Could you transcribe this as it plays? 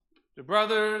Dear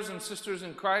brothers and sisters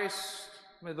in Christ,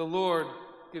 may the Lord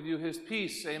give you his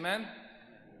peace. Amen?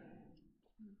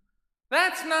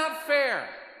 That's not fair.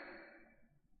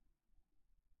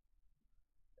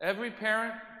 Every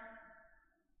parent,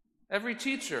 every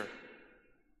teacher,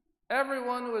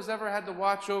 everyone who has ever had to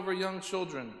watch over young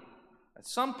children at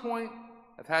some point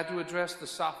have had to address the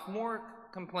sophomoric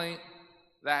complaint,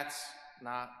 that's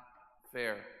not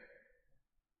fair.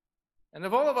 And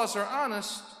if all of us are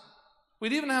honest,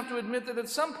 we'd even have to admit that at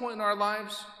some point in our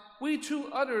lives, we too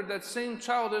uttered that same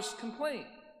childish complaint.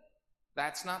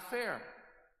 That's not fair.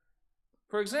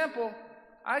 For example,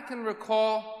 I can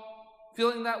recall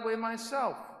feeling that way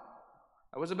myself.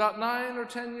 I was about 9 or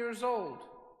 10 years old.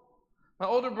 My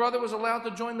older brother was allowed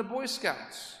to join the Boy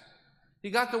Scouts.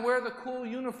 He got to wear the cool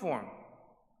uniform,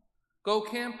 go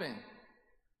camping,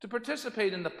 to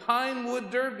participate in the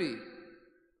Pinewood Derby,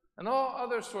 and all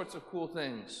other sorts of cool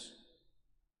things.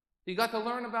 He got to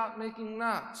learn about making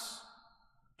knots,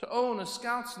 to own a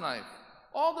Scout's knife,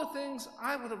 all the things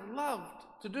I would have loved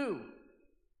to do.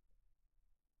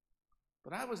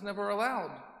 But I was never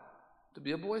allowed to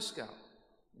be a Boy Scout.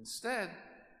 Instead,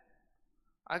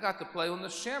 I got to play on the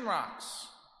Shamrocks.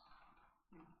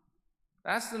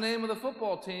 That's the name of the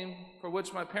football team for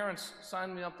which my parents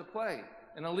signed me up to play,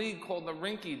 in a league called the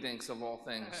Rinky Dinks, of all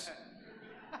things.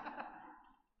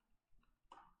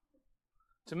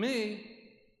 To me,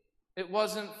 it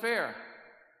wasn't fair.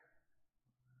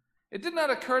 It did not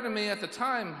occur to me at the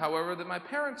time, however, that my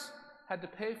parents had to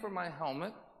pay for my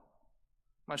helmet,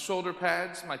 my shoulder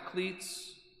pads, my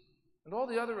cleats, and all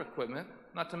the other equipment,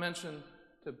 not to mention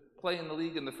to play in the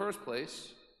league in the first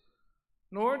place.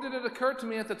 Nor did it occur to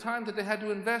me at the time that they had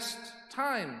to invest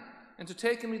time into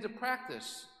taking me to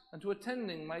practice and to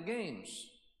attending my games.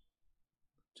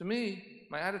 To me,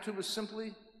 my attitude was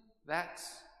simply, that's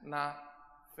not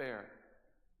fair.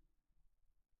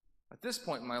 At this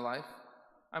point in my life,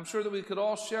 I'm sure that we could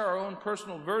all share our own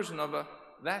personal version of a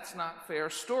that's not fair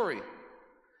story.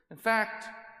 In fact,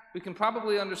 we can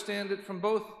probably understand it from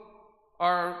both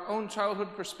our own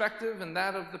childhood perspective and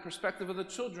that of the perspective of the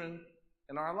children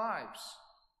in our lives.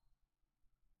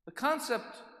 The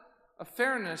concept of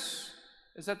fairness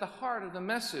is at the heart of the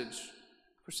message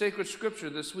for sacred scripture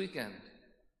this weekend.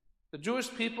 The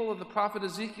Jewish people of the prophet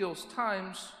Ezekiel's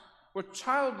times were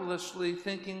childishly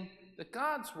thinking that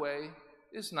God's way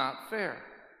is not fair.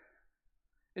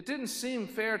 It didn't seem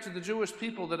fair to the Jewish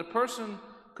people that a person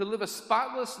could live a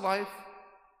spotless life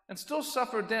and still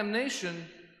suffer damnation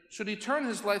should he turn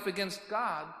his life against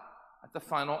God at the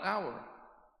final hour.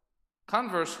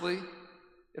 Conversely,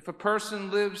 if a person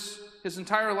lives his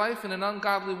entire life in an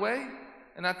ungodly way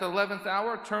and at the 11th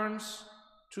hour turns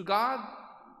to God,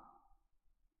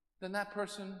 then that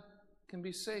person can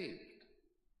be saved.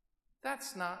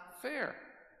 That's not fair,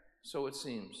 so it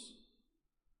seems.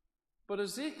 But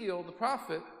Ezekiel, the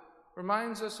prophet,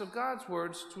 reminds us of God's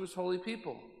words to his holy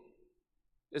people.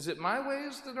 Is it my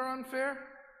ways that are unfair?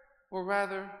 Or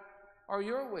rather, are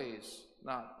your ways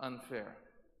not unfair?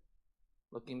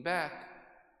 Looking back,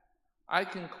 I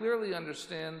can clearly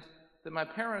understand that my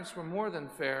parents were more than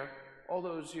fair all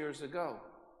those years ago.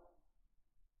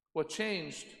 What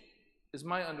changed is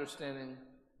my understanding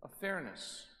of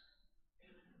fairness.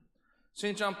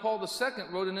 St. John Paul II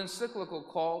wrote an encyclical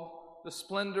called The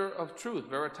Splendor of Truth,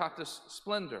 Veritatis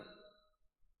Splendor.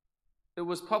 It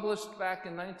was published back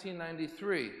in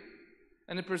 1993,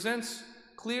 and it presents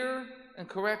clear and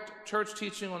correct church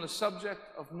teaching on the subject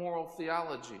of moral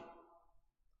theology.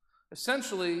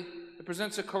 Essentially, it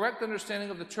presents a correct understanding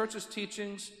of the church's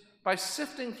teachings by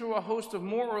sifting through a host of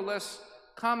more or less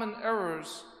common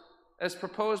errors as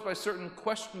proposed by certain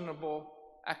questionable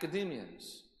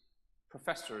academians,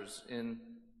 professors in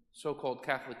so-called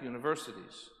Catholic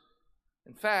universities.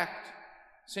 In fact,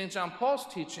 St. John Paul's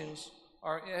teachings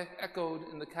are echoed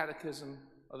in the Catechism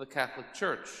of the Catholic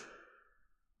Church.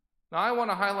 Now, I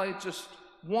want to highlight just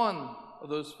one of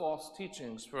those false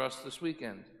teachings for us this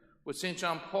weekend, which St.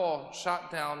 John Paul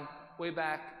shot down way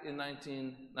back in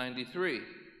 1993.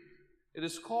 It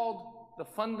is called the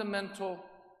fundamental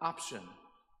option.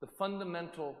 The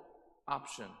fundamental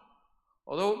option.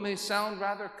 Although it may sound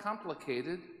rather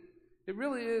complicated, it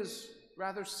really is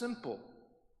rather simple.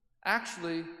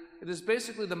 Actually, it is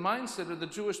basically the mindset of the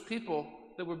Jewish people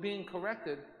that were being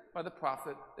corrected by the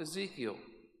prophet Ezekiel.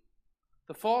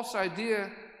 The false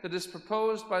idea that is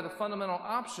proposed by the fundamental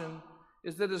option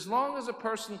is that as long as a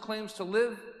person claims to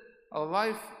live a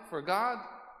life for God,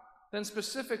 then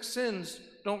specific sins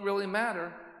don't really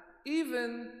matter,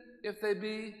 even if they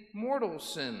be mortal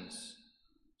sins.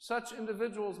 Such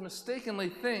individuals mistakenly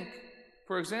think,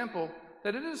 for example,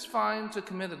 that it is fine to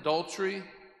commit adultery,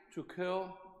 to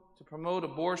kill, to promote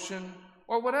abortion,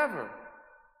 or whatever,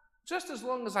 just as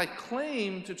long as I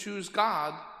claim to choose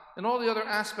God in all the other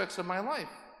aspects of my life.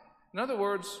 In other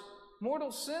words,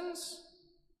 mortal sins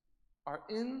are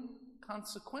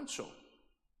inconsequential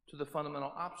to the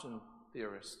fundamental option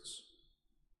theorists.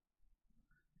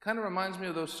 It kind of reminds me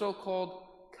of those so-called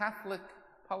Catholic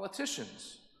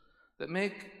politicians that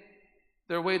make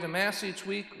their way to Mass each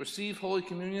week, receive Holy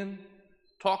Communion,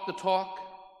 talk the talk,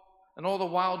 and all the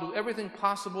while do everything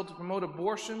possible to promote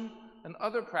abortion and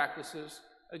other practices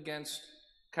against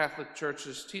Catholic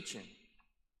Church's teaching.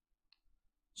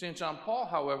 St. John Paul,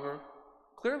 however,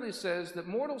 clearly says that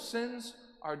mortal sins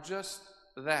are just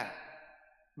that,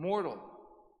 mortal.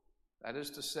 That is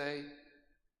to say,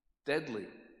 deadly.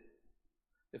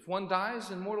 If one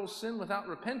dies in mortal sin without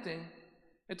repenting,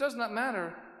 it does not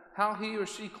matter how he or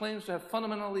she claims to have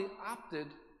fundamentally opted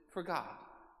for God.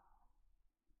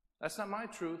 That's not my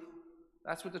truth.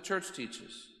 That's what the Church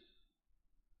teaches.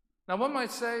 Now, one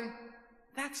might say,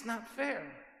 that's not fair.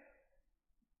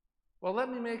 Well,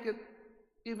 let me make it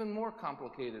even more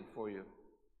complicated for you.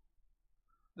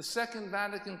 The Second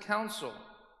Vatican Council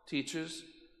teaches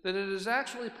that it is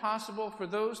actually possible for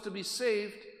those to be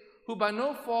saved who, by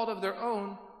no fault of their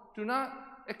own, do not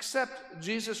accept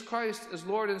Jesus Christ as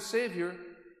Lord and Savior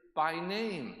by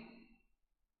name.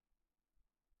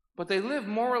 But they live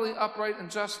morally upright and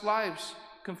just lives,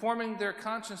 conforming their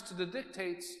conscience to the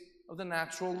dictates of the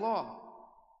natural law,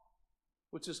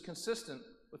 which is consistent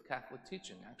with Catholic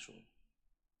teaching, actually.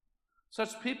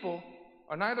 Such people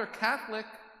are neither Catholic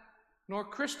nor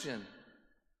Christian,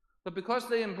 but because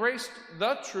they embraced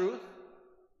the truth,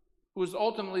 who is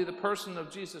ultimately the person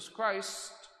of Jesus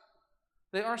Christ,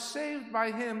 they are saved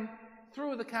by him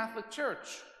through the Catholic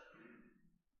Church.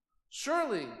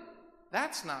 Surely,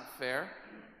 that's not fair.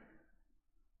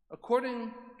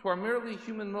 According to our merely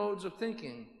human modes of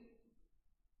thinking.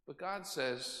 But God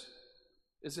says,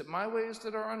 is it my ways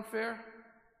that are unfair?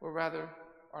 Or rather,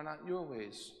 are not your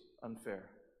ways unfair?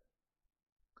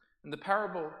 In the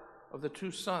parable of the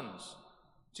two sons,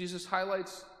 Jesus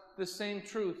highlights this same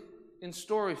truth in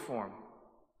story form.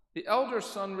 The elder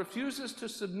son refuses to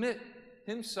submit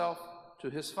himself to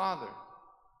his father.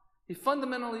 He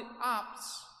fundamentally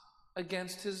opts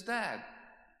against his dad.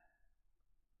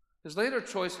 His later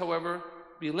choice, however,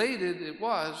 belated it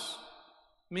was,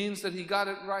 means that he got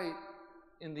it right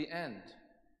in the end,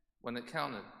 when it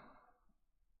counted.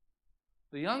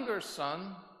 The younger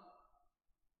son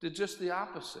did just the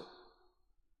opposite.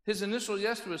 His initial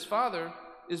yes to his father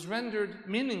is rendered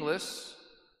meaningless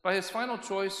by his final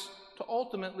choice to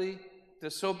ultimately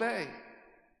disobey.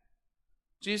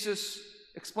 Jesus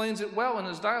explains it well in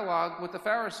his dialogue with the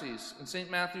Pharisees in St.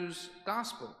 Matthew's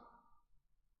Gospel.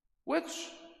 Which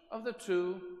of the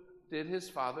two did his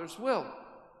father's will?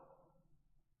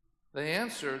 They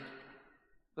answered,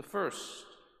 the first.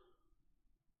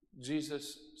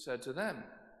 Jesus said to them,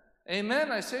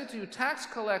 Amen, I say to you, tax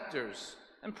collectors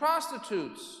and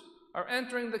prostitutes are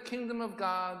entering the kingdom of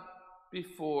God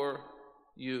before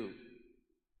you.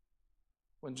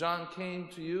 When John came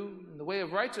to you in the way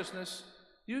of righteousness,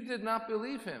 you did not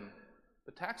believe him,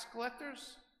 but tax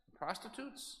collectors and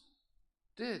prostitutes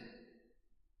did.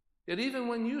 Yet even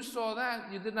when you saw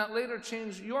that, you did not later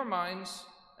change your minds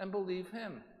and believe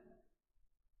him.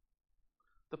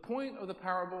 The point of the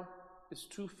parable is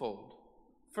twofold.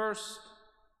 First,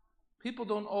 people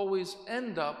don't always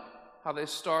end up how they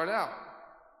start out.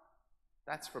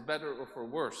 That's for better or for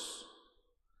worse.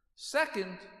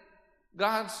 Second,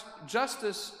 God's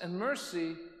justice and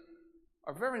mercy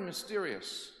are very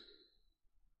mysterious.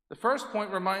 The first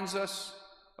point reminds us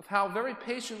of how very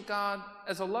patient God,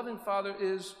 as a loving father,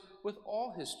 is with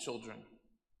all his children.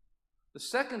 The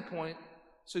second point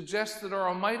suggests that our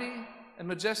almighty and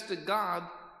majestic God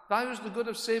values the good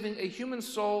of saving a human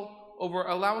soul over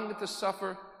allowing it to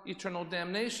suffer eternal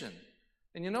damnation.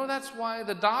 And you know that's why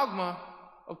the dogma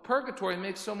of purgatory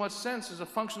makes so much sense as a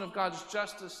function of God's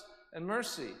justice and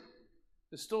mercy.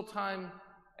 There's still time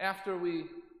after we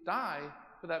die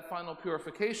for that final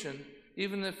purification,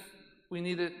 even if we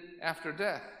need it after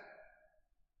death.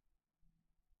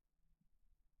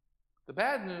 The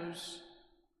bad news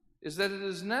is that it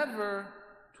is never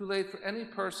too late for any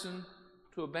person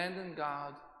to abandon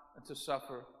God and to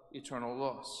suffer eternal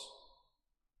loss.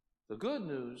 The good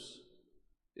news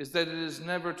is that it is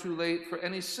never too late for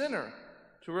any sinner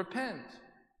to repent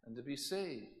and to be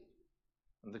saved.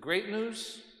 And the great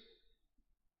news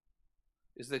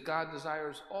is that God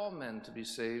desires all men to be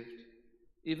saved,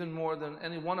 even more than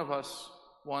any one of us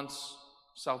wants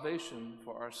salvation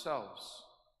for ourselves.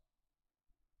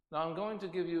 Now I'm going to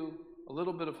give you a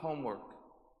little bit of homework.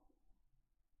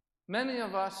 Many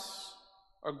of us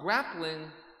are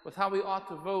grappling with how we ought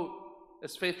to vote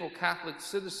as faithful Catholic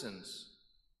citizens.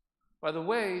 By the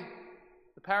way,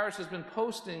 the parish has been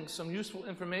posting some useful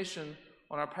information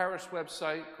on our parish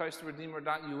website,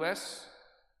 ChristTheRedeemer.us,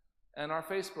 and our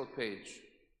Facebook page.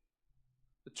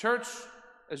 The Church,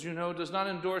 as you know, does not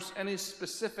endorse any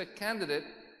specific candidate,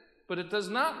 but it does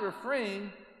not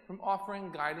refrain from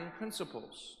offering guiding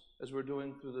principles, as we're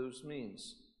doing through those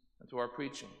means and through our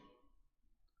preaching.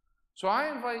 So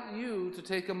I invite you to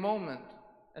take a moment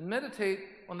and meditate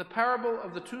on the parable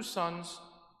of the two sons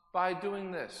by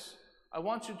doing this. I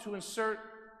want you to insert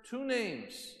two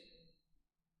names,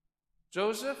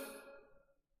 Joseph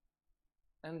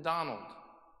and Donald,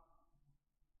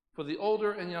 for the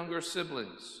older and younger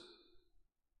siblings.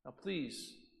 Now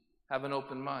please have an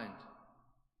open mind.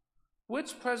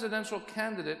 Which presidential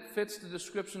candidate fits the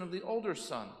description of the older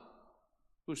son,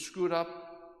 who screwed up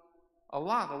a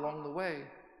lot along the way,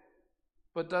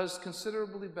 but does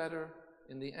considerably better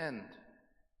in the end?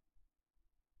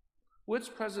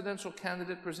 Which presidential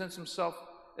candidate presents himself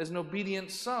as an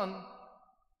obedient son,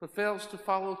 but fails to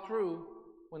follow through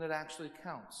when it actually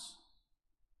counts?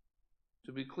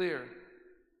 To be clear,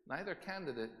 neither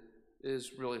candidate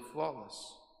is really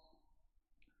flawless.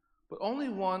 But only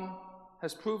one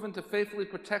has proven to faithfully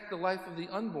protect the life of the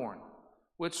unborn,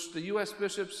 which the U.S.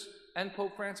 bishops and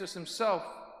Pope Francis himself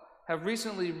have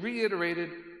recently reiterated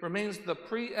remains the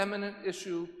preeminent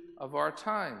issue of our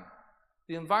time.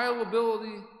 The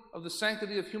inviolability of the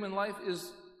sanctity of human life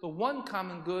is the one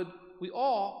common good we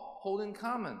all hold in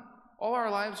common. All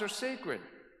our lives are sacred.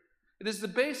 It is the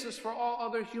basis for all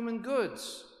other human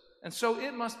goods, and so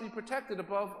it must be protected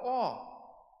above all.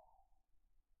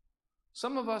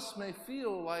 Some of us may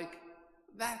feel like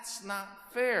that's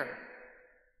not fair,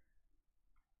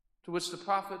 to which the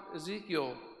prophet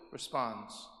Ezekiel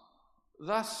responds,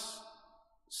 "Thus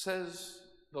says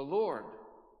the Lord."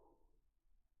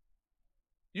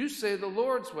 You say the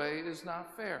Lord's way is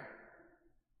not fair.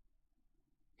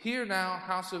 Hear now,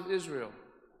 house of Israel.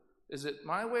 Is it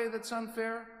my way that's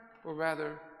unfair, or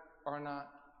rather, are not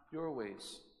your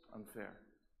ways unfair?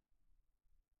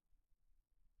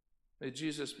 May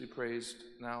Jesus be praised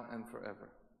now and forever.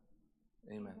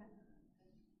 Amen.